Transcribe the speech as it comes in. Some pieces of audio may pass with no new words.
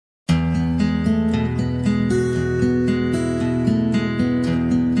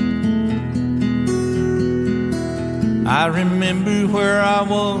I remember where I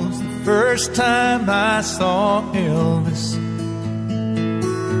was the first time I saw Elvis.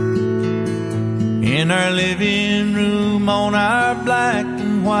 In our living room on our black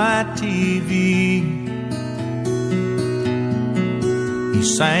and white TV, he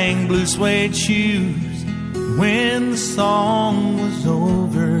sang Blue Suede Shoes. When the song was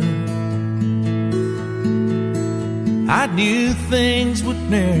over, I knew things would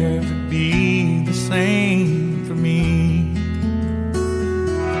never be the same for me.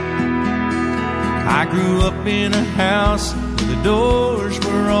 I grew up in a house where the doors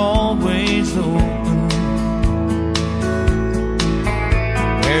were always open,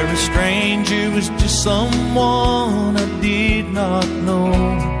 where a stranger was just someone I did not know.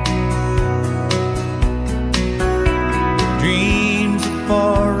 Dreams of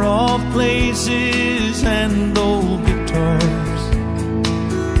far-off places and old guitars.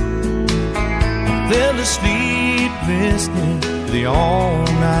 I fell asleep listening to the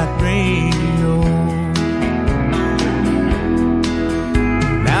all-night radio.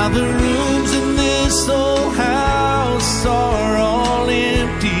 Now the rooms in this old house are all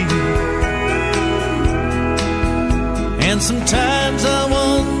empty, and sometimes I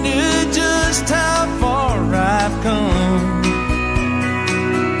wonder just how far I've come.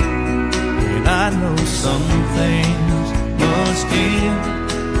 And I know some things must end.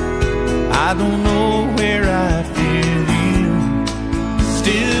 I don't know where I fit in,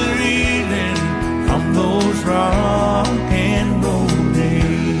 still reeling from those rock and roll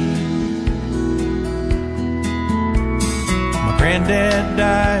days. My granddad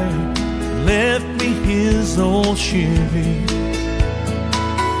died, left me his old Chevy,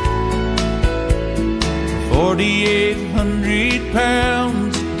 4,800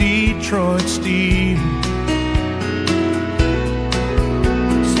 pounds of Detroit steel.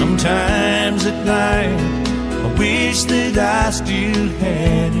 Sometimes at night I wish that I still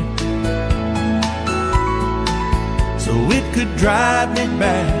had it, so it could drive me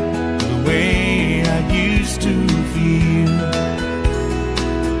back to the way I used to feel.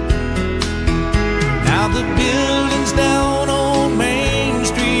 Now the buildings down on Main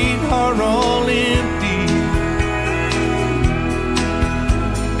Street are all empty,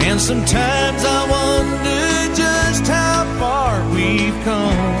 and sometimes I wonder just how far we've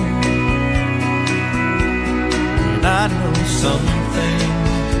come. And I know some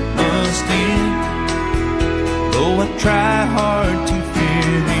things must end, though I try hard to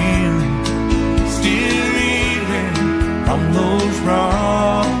fit in, still reeling from those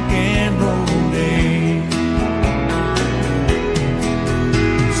rock and roll days.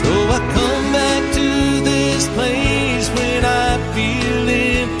 So I come back to this place when I feel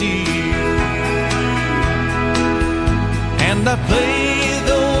empty, and I play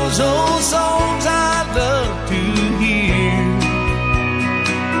those old songs I love to hear.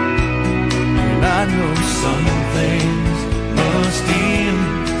 And I know some things must end,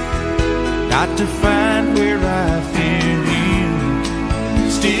 got to find where I fit in,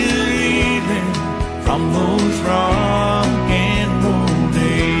 still reeling from those rock and roll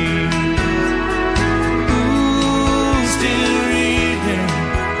days. Ooh, still reeling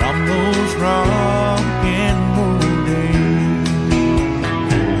from those rock and roll days.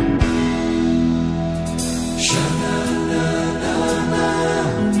 Sha-la-la-la-la,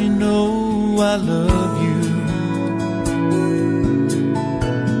 you know I love you.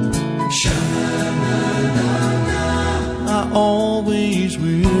 Sha-la-la-la-la, I always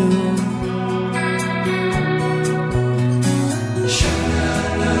will.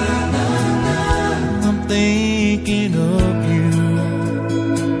 Sha-la-la-la-la, I'm thinking of you.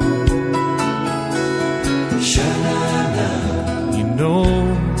 Sha-la-la, you know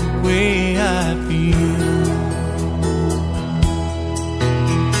the way I feel.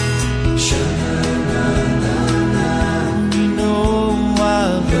 Sha-la-la-la-la, you know I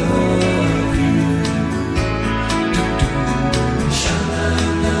love you.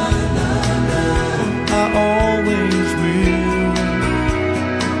 Sha-la-la-la-la, I always will.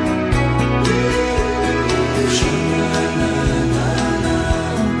 Sha-la-la-la-la,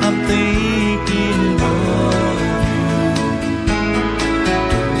 I'm thinking